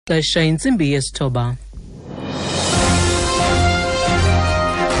Xesha intsimbi yesithoba.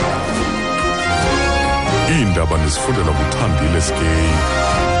 Iindaba nezifundela kuThandile Skeyi.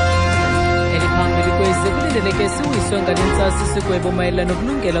 Eliphambili kwezi kulindeleke siwiswe ngale ntsasi isigwebo mayelana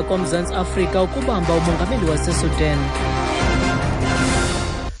nokulungela koMzantsi Afrika ukubamba umongameli waseSudan.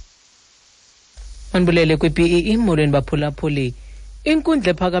 Manibulele kwi-PEE molweni baphulaphuli.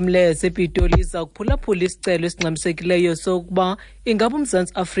 Inkundla ephakamileyo yasePitoli iza kuphulaphula isicelo esingxamisekileyo sokuba ingaba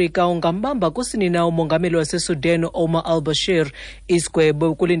uMzantsi Afrika ungambamba kusini na umongameli waseSudan uOmar al-Bashir.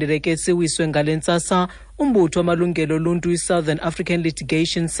 Isigwebo kulindeleke siwiswe ngale ntsasa. Umbutho wamalungelo oluntu iSouthern African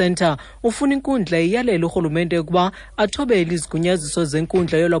Litigation Centre ufuna inkundla iyalele urhulumente ukuba athobele izigunyaziso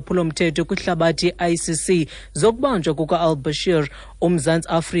zenkundla yolwaphulo-mthetho kwihlabathi i-ICC zokubanjwa kuka-al-Bashir. uMzantsi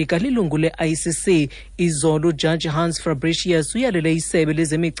Afrika lilungu le-ICC. Izolo uJaji Hans Fabricius uyalele isebe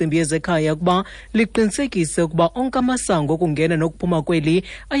lezemicimbi yezekhaya ukuba liqinisekise ukuba onke amasango okungena nokuphuma kweli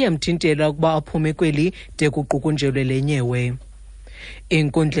ayamthintela ukuba aphume kweli de kuqukunjelwe lenyewe.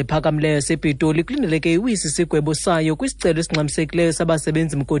 Inkundla ephakamileyo yasePitoli kulindeleke iwisi isigwebo sayo kwisicelo esingxamisekileyo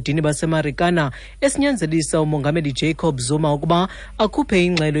sabasebenzi mgodini baseMarikana esinyanzelisa umongameli Jacob Zuma ukuba akhuphe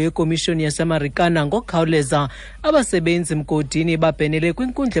ingxelo yekomishoni yaseMarikana ngokukhawuleza. Abasebenzi mgodini babhenele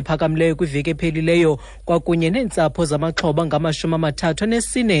kwinkundla ephakamileyo kwiveki ephelileyo kwakunye neentsapho zamaxhoba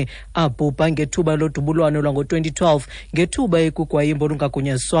ngama-34 abhubha ngethuba lodubulwano lwango-2012 ngethuba ekugwayimbo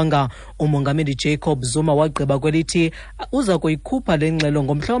olungagunyaziswanga. Umongameli Jacob Zuma wagqiba kwelithi uza kuyikhupha le ngxelo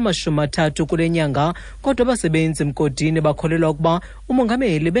ngomhla wama-30 kule nyanga, kodwa abasebenzi mgodini bakholelwa ukuba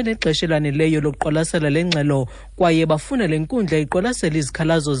umongameli benexesha elaneleyo lokuqwalasela le ngxelo kwaye bafuna le nkundla iqwalasela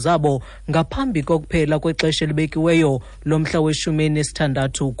izikhalazo zabo ngaphambi kokuphela kwexesha elibekiweyo lomhla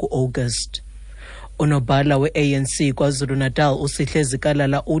we-16 ku-August. Unobhala we-ANC KwaZulu-Natal uSihle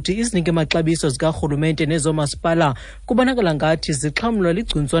Zikalala uthi izinike maxabiso zikarhulumente nezomasipala kubonakala ngathi zixhamlwa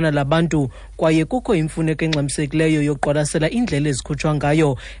ligcuntswana labantu kwaye kukho imfuneko engxamisekileyo yokuqwalasela indlela ezikhutshwa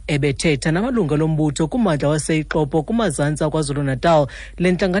ngayo. Ebethetha namalunga lombutho kummandla waseIxopo kumazantsi KwaZulu-Natal,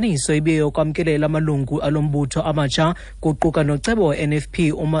 le ntlanganiso ibe yokwamkelela amalungu alombutho amatsha kuquka nocebo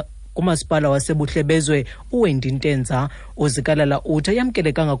we-NFP kumasipala wasebuhlebezwe uWendi Ntenza. Uzikalala uthi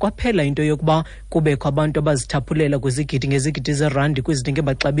ayamkelekanga kwaphela into yokuba kubekho abantu abazithaphulela kwizigidi ngezigidi zerandi kwizinike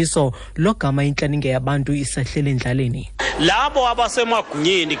maxabiso logama intlaninge yabantu isahlele endlaleni. Labo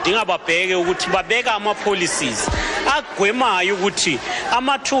abasemagunyeni kudinga babheke ukuthi babeka ama-policies agwemayo ukuthi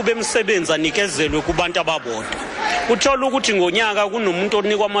amathuba emisebenzi anikezelwe kubantu ababodwa. Uthola ukuthi ngonyaka kunomuntu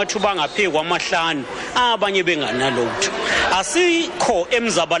onikwa amathuba angaphezulu kwama5 abanye benganalutho. Asikho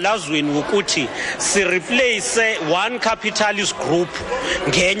emzabalazweni ukuthi si replace one capitalist group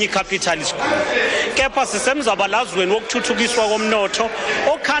ngenye capitalist group. Kepha sisemzabalazweni wokuthuthukiswa komnotho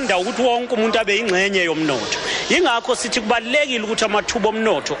okhanda ukuthi wonke umuntu abe ingxenye yomnotho. Ingakho sithi kubalekile ukuthi amathuba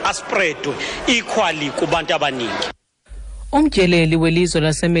omnotho aspreadwe equally kubantu abaningi. Umtyeleli welizwe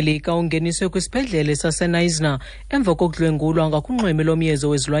laseMelika ungeniswe kwisibhedlele saseNaisna emva kokudlwengulwa ngakunxweme lomyezo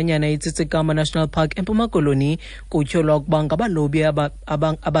wezilwanyana eTsitsikama National Park eMpuma Koloni kutyholwa ukuba ngabalobi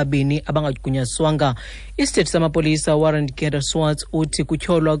ababini abangagunyaziswanga. Isitethi samapolisa Warren Geraswat uthi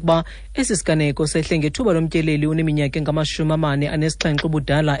kutyholwa ukuba esi siganeko sehle ngethuba lomtyeleli uneminyaka engama-47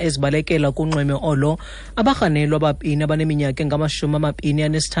 ubudala ezibalekela kunxweme olo. Abarhanelwa ababini abaneminyaka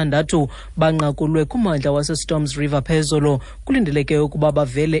engama-26 banqakulwe kummandla waseStorms River phezolo. Kulindeleke ukuba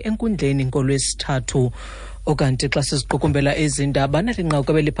bavele enkundleni ngolwesithathu. Okanti xa siziqukumbela ezi ndaba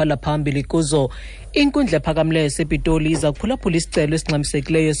nalinqaku ebeliphala phambili kuzo, inkundla ephakamileyo yasePitoli iza kuphulaphula isicelo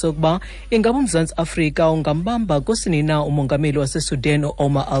esingxamisekileyo sokuba ingaba uMzantsi Afrika ungambamba kusini na umongameli waseSudan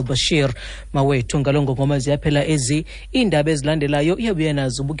uOmar al-Bashir. Mawethu ngalongo ngoma ziyaphela ezi iindaba ezilandelayo iyabuya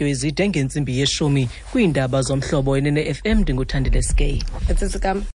nazo ubuke izide ngentsimbi ye10 kwiindaba zomhlobo yenene FM. Ndinguthandile Skeyi.